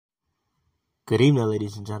Good evening,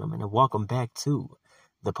 ladies and gentlemen, and welcome back to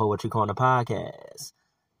the Poetry Corner Podcast.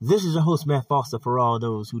 This is your host, Matt Foster, for all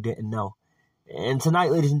those who didn't know. And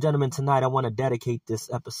tonight, ladies and gentlemen, I want to dedicate this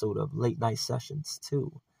episode of Late Night Sessions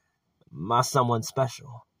to my someone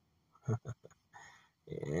special.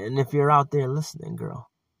 And if you're out there listening, girl,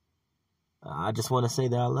 I just want to say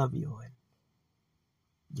that I love you, and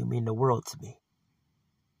you mean the world to me.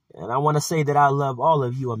 And I want to say that I love all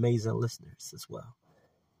of you amazing listeners as well.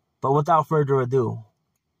 But without further ado,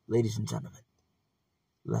 ladies and gentlemen,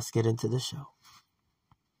 let's get into the show.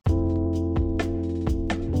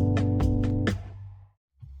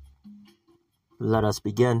 Let us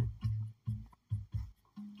begin.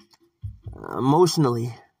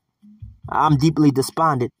 Emotionally, I'm deeply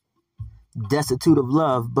despondent, destitute of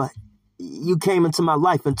love, but you came into my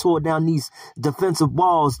life and tore down these defensive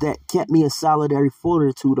walls that kept me in solitary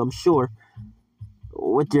fortitude, I'm sure.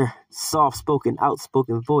 With your soft-spoken,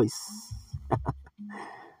 outspoken voice.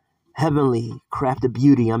 Heavenly, crafted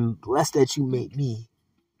beauty, I'm blessed that you made me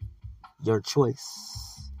your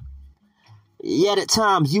choice. Yet at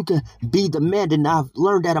times you can be demanding. I've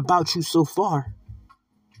learned that about you so far.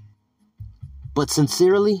 But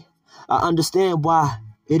sincerely, I understand why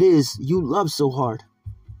it is you love so hard.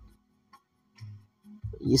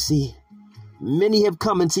 You see, many have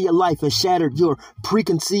come into your life and shattered your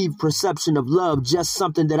preconceived perception of love, just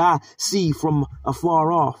something that I see from a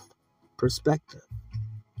far off perspective.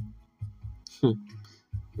 You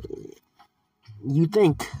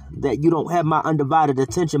think that you don't have my undivided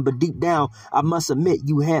attention, but deep down, I must admit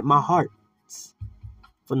you had my heart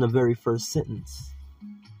from the very first sentence.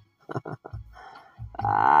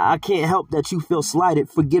 I can't help that you feel slighted.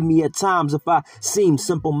 Forgive me at times if I seem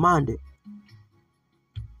simple-minded.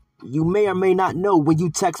 You may or may not know when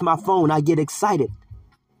you text my phone, I get excited.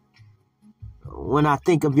 When I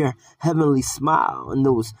think of your heavenly smile and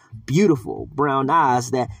those beautiful brown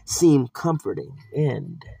eyes that seem comforting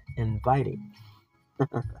and inviting.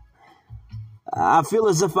 I feel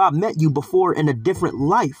as if I met you before in a different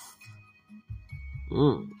life.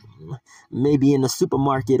 Maybe in a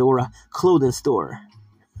supermarket or a clothing store.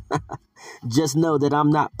 Just know that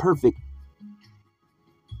I'm not perfect.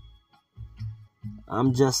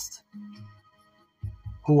 I'm just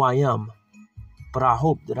who I am, but I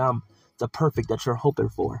hope that I'm the perfect that you're hoping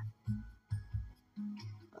for.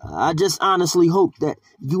 I just honestly hope that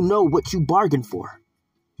you know what you bargained for.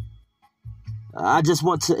 I just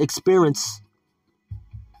want to experience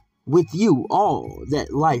with you all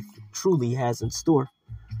that life truly has in store.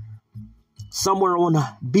 Somewhere on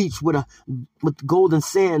a beach with golden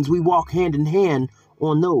sands, we walk hand in hand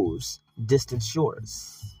on those distant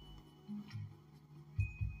shores.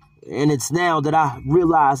 And it's now that I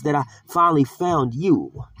realize that I finally found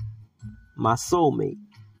you, my soulmate.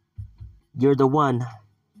 You're the one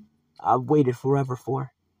I've waited forever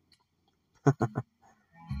for.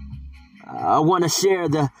 I want to share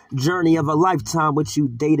the journey of a lifetime with you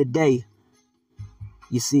day to day.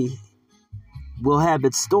 You see, we'll have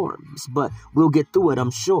its storms, but we'll get through it,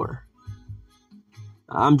 I'm sure.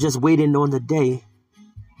 I'm just waiting on the day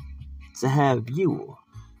to have you,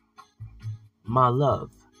 my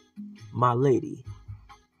love, my lady,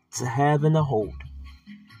 to have and to hold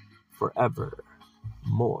forever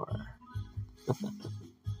more.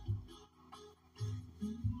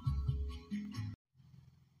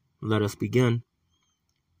 Let us begin.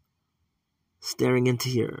 Staring into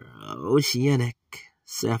your oceanic,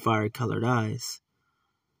 sapphire-colored eyes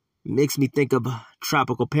makes me think of a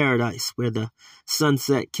tropical paradise where the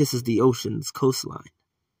sunset kisses the ocean's coastline.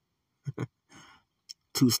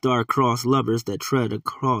 Two star-crossed lovers that tread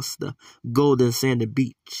across the golden sanded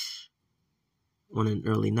beach on an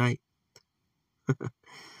early night.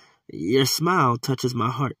 Your smile touches my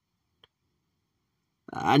heart.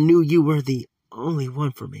 I knew you were the only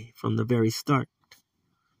one for me from the very start.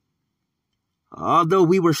 Although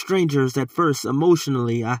we were strangers at first,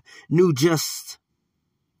 emotionally, I knew just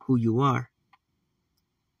who you are.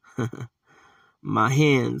 My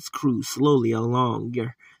hands cruise slowly along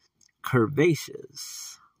your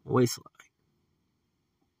curvaceous waistline.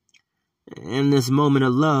 In this moment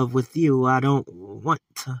of love with you, I don't want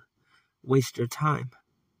to waste your time.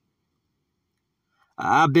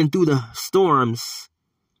 I've been through the storms,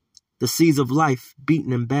 the seas of life,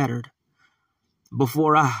 beaten and battered,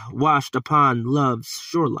 before I washed upon love's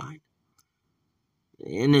shoreline.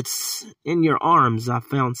 And it's in your arms I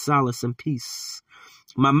found solace and peace.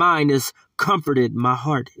 My mind is comforted, my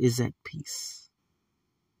heart is at peace.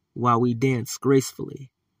 While we dance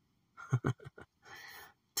gracefully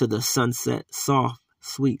to the sunset soft,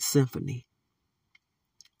 sweet symphony.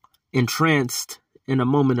 Entranced in a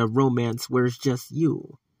moment of romance where it's just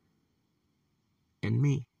you and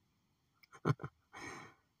me.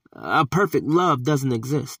 A perfect love doesn't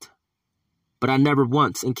exist, but I never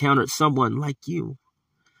once encountered someone like you,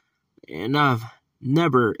 and I've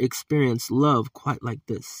never experienced love quite like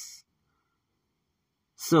this.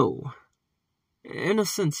 So, in a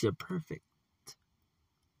sense, you're perfect.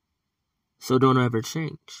 So don't ever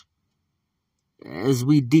change. As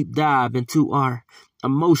we deep dive into our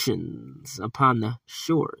emotions upon the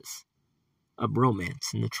shores of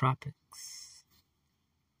romance in the tropics.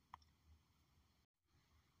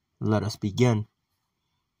 Let us begin.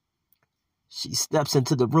 She steps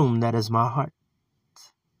into the room that is my heart,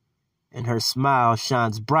 and her smile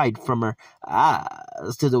shines bright from her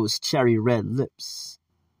eyes to those cherry red lips,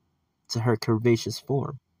 to her curvaceous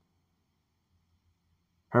form.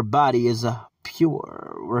 Her body is a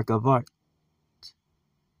pure work of art.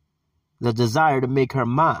 The desire to make her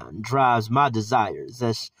mine drives my desires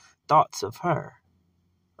as thoughts of her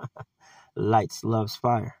lights love's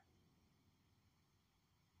fire.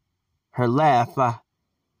 Her laugh I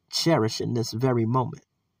cherish in this very moment.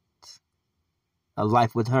 A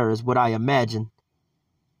life with her is what I imagine.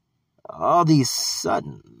 All these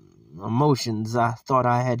sudden emotions I thought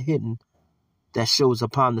I had hidden that shows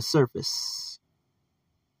upon the surface.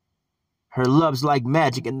 Her love's like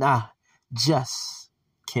magic and I just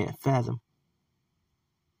can't fathom.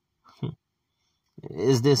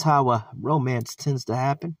 Is this how a romance tends to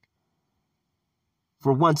happen?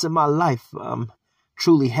 For once in my life, I'm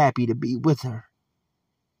truly happy to be with her.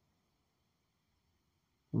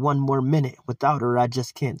 One more minute without her, I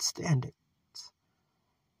just can't stand it.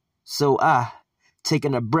 So I,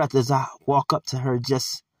 taking a breath as I walk up to her,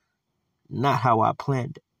 just not how I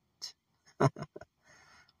planned it.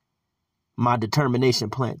 My determination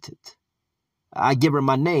planted. I give her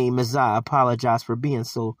my name as I apologize for being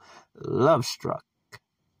so love-struck.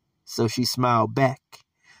 So she smiled back,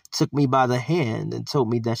 took me by the hand, and told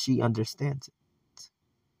me that she understands it.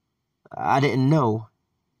 I didn't know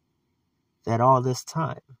that all this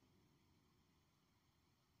time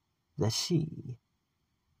that she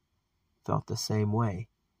felt the same way.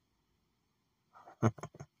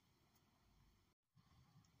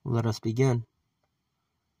 Let us begin.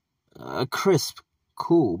 A crisp,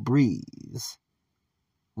 cool breeze,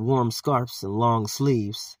 warm scarves and long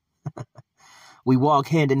sleeves. We walk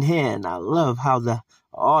hand in hand. I love how the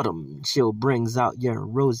autumn chill brings out your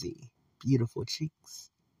rosy, beautiful cheeks.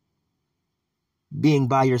 Being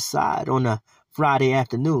by your side on a Friday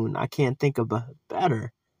afternoon, I can't think of a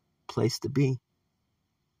better place to be.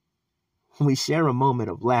 We share a moment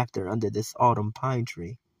of laughter under this autumn pine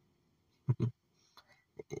tree.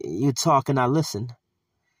 You talk and I listen.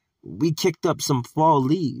 We kicked up some fall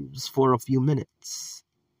leaves for a few minutes,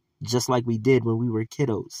 just like we did when we were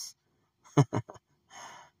kiddos.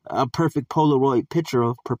 A perfect Polaroid picture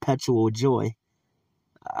of perpetual joy.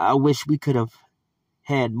 I wish we could have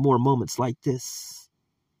had more moments like this.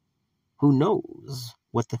 Who knows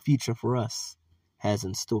what the future for us has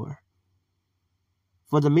in store?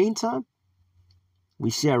 For the meantime, we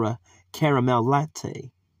share a caramel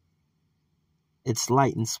latte. It's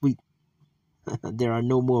light and sweet. There are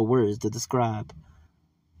no more words to describe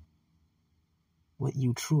what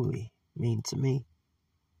you truly mean to me.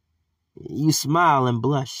 You smile and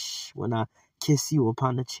blush when I kiss you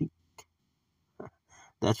upon the cheek.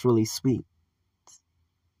 That's really sweet.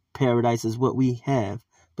 Paradise is what we have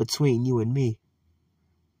between you and me.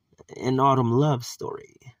 An autumn love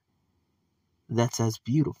story that's as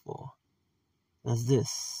beautiful as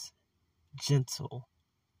this gentle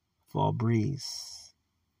fall breeze.